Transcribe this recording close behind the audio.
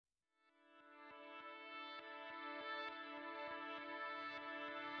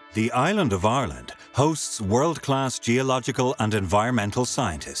The island of Ireland hosts world-class geological and environmental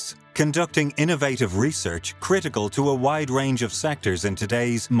scientists, conducting innovative research critical to a wide range of sectors in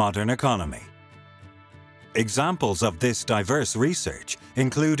today's modern economy. Examples of this diverse research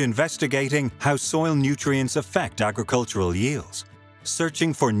include investigating how soil nutrients affect agricultural yields,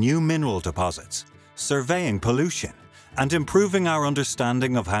 searching for new mineral deposits, surveying pollution, and improving our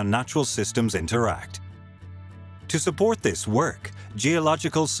understanding of how natural systems interact. To support this work,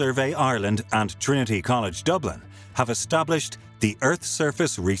 Geological Survey Ireland and Trinity College Dublin have established the Earth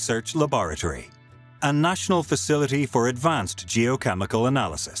Surface Research Laboratory, a national facility for advanced geochemical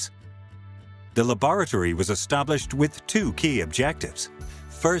analysis. The laboratory was established with two key objectives.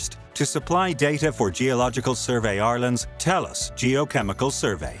 First, to supply data for Geological Survey Ireland's TELUS Geochemical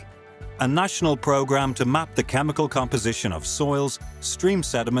Survey, a national program to map the chemical composition of soils, stream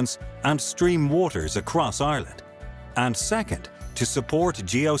sediments, and stream waters across Ireland. And second, to support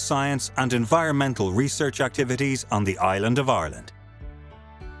geoscience and environmental research activities on the island of Ireland.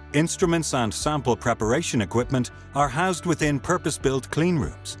 Instruments and sample preparation equipment are housed within purpose-built clean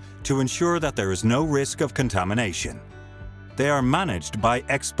rooms to ensure that there is no risk of contamination. They are managed by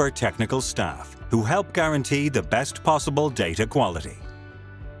expert technical staff who help guarantee the best possible data quality.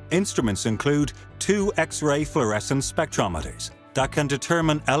 Instruments include two X-ray fluorescence spectrometers that can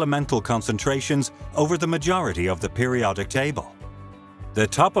determine elemental concentrations over the majority of the periodic table. The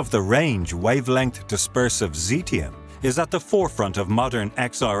top-of-the-range wavelength dispersive Zetium is at the forefront of modern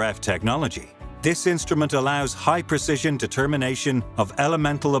XRF technology. This instrument allows high-precision determination of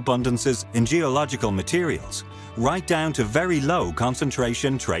elemental abundances in geological materials, right down to very low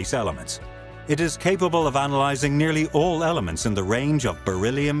concentration trace elements. It is capable of analyzing nearly all elements in the range of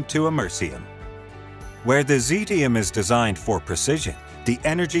beryllium to americium. Where the Zetium is designed for precision, the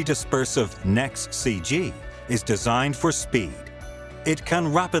energy dispersive NEX-CG is designed for speed. It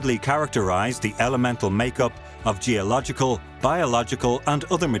can rapidly characterize the elemental makeup of geological, biological, and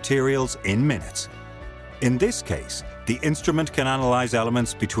other materials in minutes. In this case, the instrument can analyze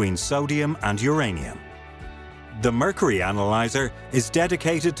elements between sodium and uranium. The mercury analyzer is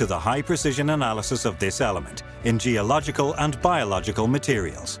dedicated to the high-precision analysis of this element in geological and biological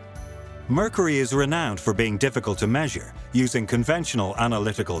materials. Mercury is renowned for being difficult to measure using conventional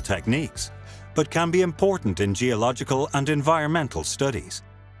analytical techniques, but can be important in geological and environmental studies.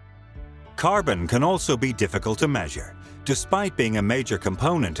 Carbon can also be difficult to measure, despite being a major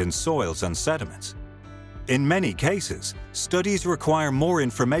component in soils and sediments. In many cases, studies require more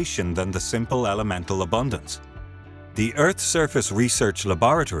information than the simple elemental abundance. The Earth Surface Research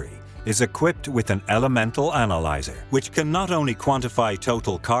Laboratory is equipped with an elemental analyzer, which can not only quantify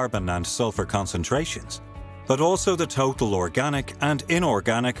total carbon and sulfur concentrations, but also the total organic and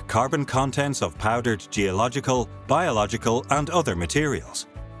inorganic carbon contents of powdered geological, biological, and other materials.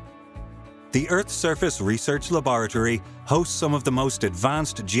 The Earth Surface Research Laboratory hosts some of the most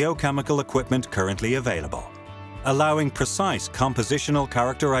advanced geochemical equipment currently available, allowing precise compositional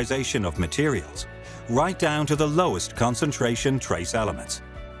characterization of materials, right down to the lowest concentration trace elements.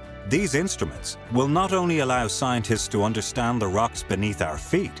 These instruments will not only allow scientists to understand the rocks beneath our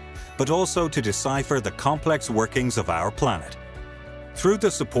feet, but also to decipher the complex workings of our planet. Through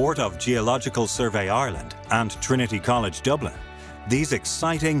the support of Geological Survey Ireland and Trinity College Dublin, these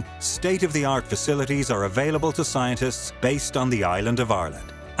exciting, state-of-the-art facilities are available to scientists based on the island of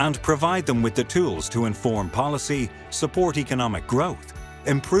Ireland and provide them with the tools to inform policy, support economic growth,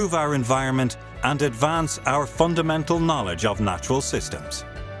 improve our environment, and advance our fundamental knowledge of natural systems.